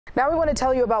Now we want to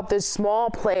tell you about this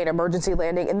small plane emergency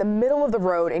landing in the middle of the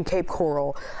road in Cape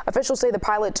Coral. Officials say the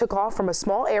pilot took off from a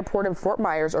small airport in Fort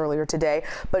Myers earlier today,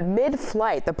 but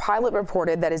mid-flight, the pilot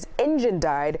reported that his engine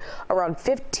died around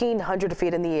 1,500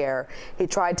 feet in the air. He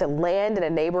tried to land in a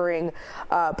neighboring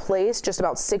place just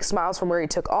about 6 miles from where he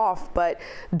took off, but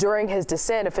during his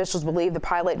descent, officials believe the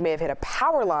pilot may have hit a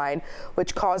power line,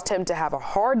 which caused him to have a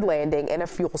hard landing and a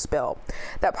fuel spill.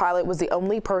 That pilot was the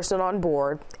only person on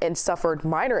board and suffered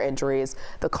minor injuries.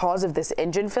 The cause of this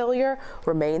engine failure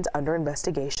remains under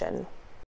investigation.